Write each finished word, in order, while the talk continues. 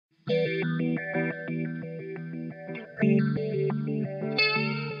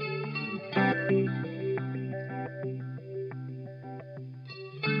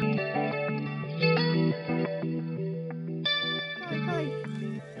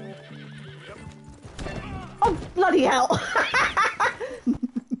Oh, bloody hell!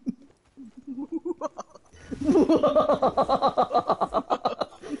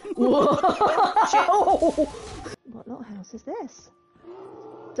 What little house is this?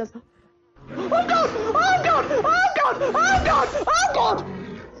 Does... Oh god! Oh god! Oh god! Oh god! Oh god!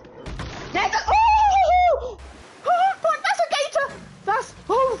 There's a... Oh! Oh fuck! That's a gator! That's...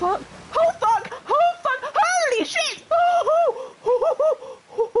 Oh fuck! Oh fuck! Oh fuck! Holy shit! Oh!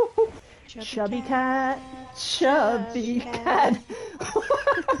 Chubby cat, chubby cat.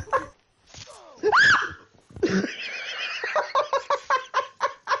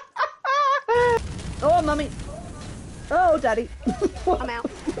 Oh, mummy. Oh, daddy. I'm out.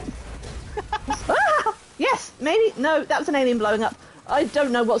 Ah! Yes, maybe. No, that was an alien blowing up. I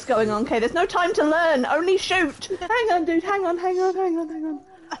don't know what's going on. Okay, there's no time to learn. Only shoot. Hang on, dude. Hang on. Hang on. Hang on. Hang on.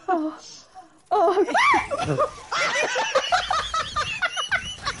 Oh. Oh.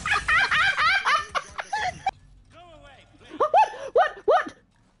 What?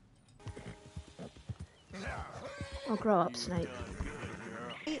 Oh, grow up, Snake.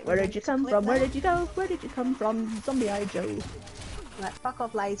 Where did you come from? Where did you go? Where did you come from? Zombie-eyed Joe. Right, fuck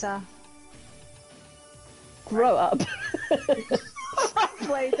off later. Grow up.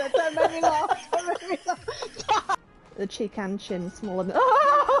 Later, don't make me laugh. Don't make me laugh. The cheek and chin smaller than...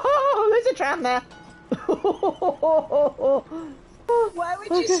 Oh, there's a tram there. Why would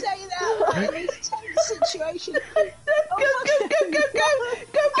you say that in this tense situation?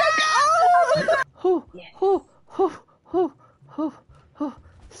 Go.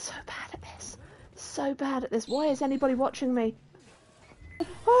 So bad at this. So bad at this. Why is anybody watching me?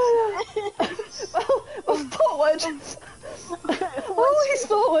 Oh, well, forward. Always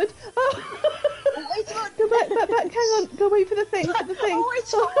forward. Go back. Hang on. Go wait for the thing.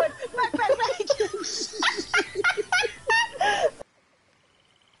 Always forward. Back.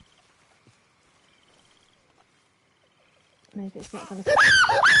 Maybe it's not gonna... What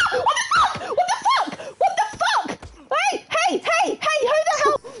the fuck? Hey, who the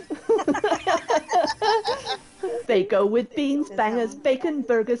hell? They go with beans, bangers, bacon,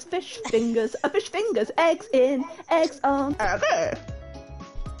 burgers, fish fingers, eggs in, eggs on.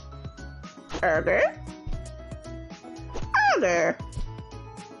 Burger.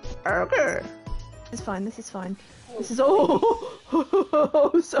 This is fine. This is all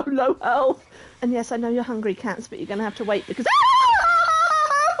so low health. And yes, I know you're hungry, cats, but you're gonna have to wait because...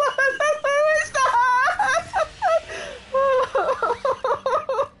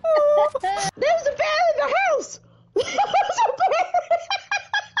 There's a bear in the house! There's a bear!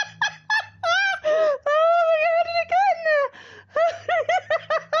 Oh my god, did it get in there?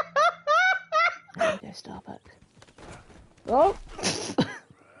 There we go, Starbuck. Oh!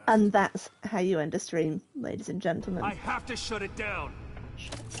 And that's how you end a stream, ladies and gentlemen. I have to shut it down!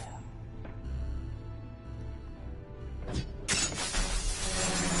 Shut it down.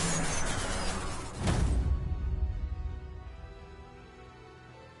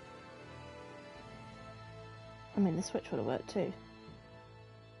 I mean, the switch would have worked too.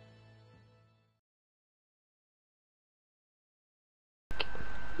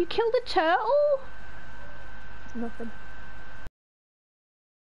 You killed a turtle? Nothing.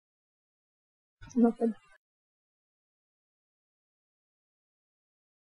 Nothing.